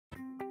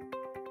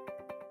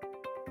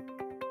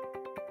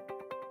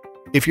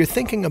If you're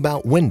thinking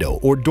about window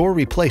or door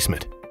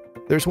replacement,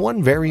 there's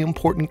one very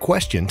important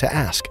question to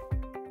ask.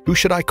 Who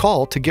should I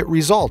call to get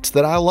results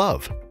that I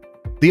love?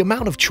 The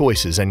amount of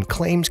choices and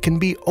claims can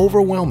be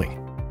overwhelming.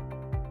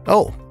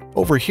 Oh,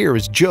 over here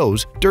is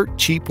Joe's dirt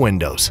cheap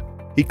windows.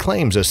 He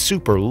claims a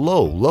super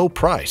low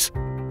price.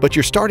 But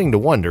you're starting to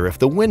wonder if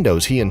the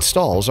windows he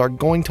installs are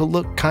going to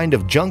look kind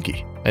of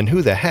junky, and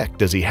who the heck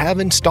does he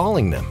have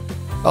installing them?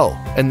 Oh,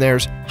 and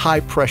there's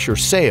high-pressure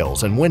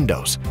sales and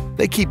windows.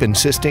 They keep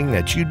insisting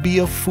that you'd be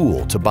a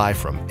fool to buy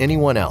from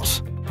anyone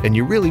else. And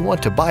you really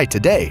want to buy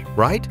today,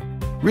 right?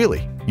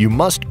 Really, you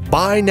must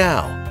buy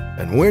now,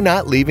 and we're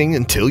not leaving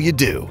until you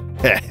do.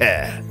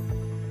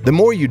 The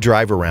more you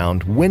drive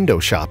around window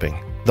shopping,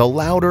 the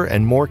louder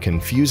and more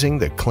confusing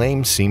the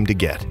claims seem to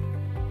get.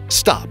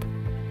 Stop.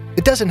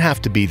 It doesn't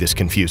have to be this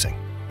confusing.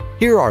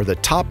 Here are the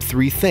top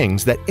 3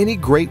 things that any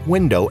great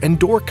window and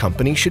door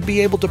company should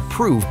be able to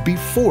prove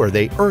before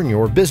they earn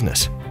your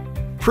business.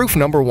 Proof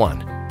number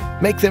 1.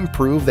 Make them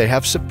prove they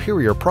have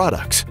superior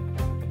products.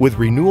 With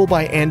Renewal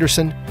by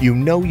Andersen, you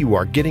know you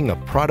are getting a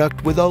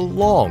product with a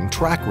long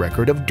track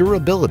record of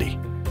durability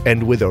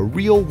and with a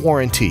real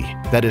warranty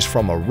that is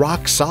from a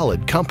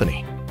rock-solid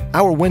company.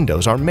 Our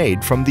windows are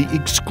made from the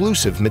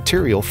exclusive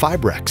material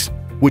Fibrex,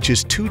 which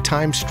is 2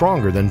 times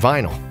stronger than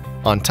vinyl.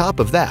 On top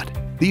of that,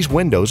 these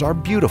windows are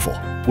beautiful,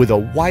 with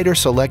a wider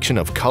selection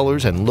of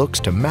colors and looks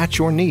to match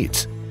your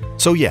needs.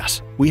 So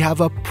yes, we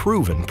have a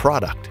proven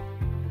product.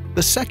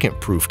 The second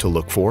proof to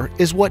look for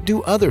is what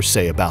do others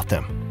say about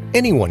them.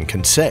 Anyone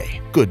can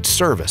say good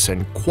service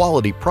and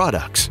quality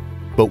products,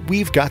 but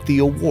we've got the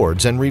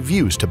awards and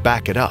reviews to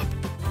back it up.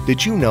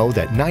 Did you know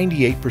that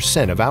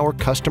 98% of our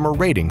customer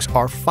ratings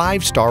are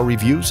 5-star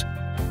reviews?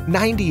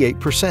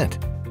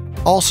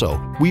 98%. Also,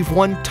 we've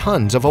won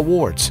tons of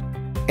awards.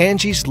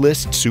 Angie's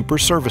List Super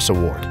Service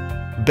Award,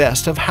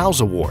 Best of House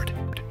Award,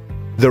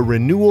 the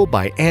Renewal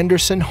by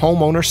Andersen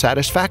Homeowner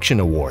Satisfaction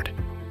Award,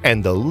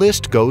 and the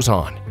list goes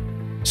on.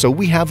 So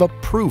we have a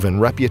proven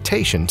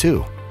reputation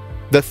too.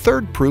 The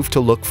third proof to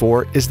look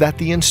for is that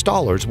the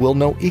installers will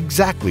know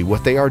exactly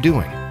what they are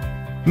doing.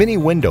 Many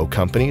window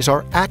companies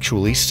are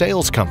actually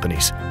sales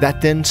companies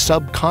that then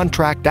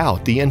subcontract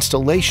out the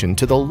installation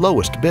to the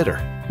lowest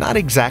bidder. Not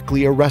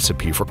exactly a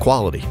recipe for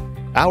quality.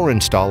 Our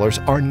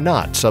installers are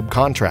not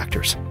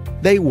subcontractors.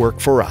 They work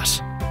for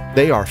us.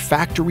 They are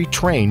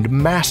factory-trained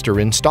master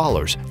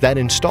installers that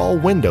install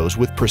windows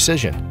with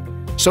precision.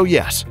 So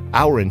yes,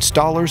 our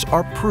installers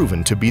are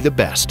proven to be the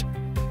best.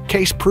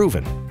 Case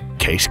proven,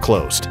 case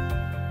closed.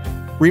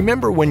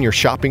 Remember, when you're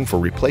shopping for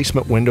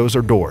replacement windows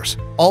or doors,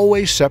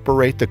 always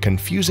separate the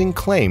confusing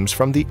claims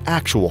from the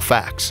actual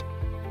facts.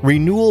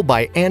 Renewal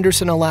by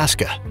Andersen,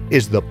 Alaska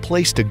is the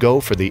place to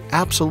go for the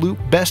absolute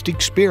best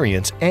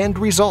experience and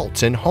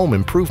results in home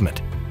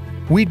improvement.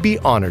 We'd be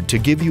honored to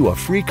give you a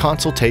free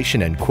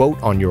consultation and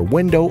quote on your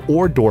window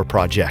or door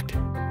project.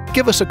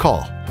 Give us a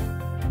call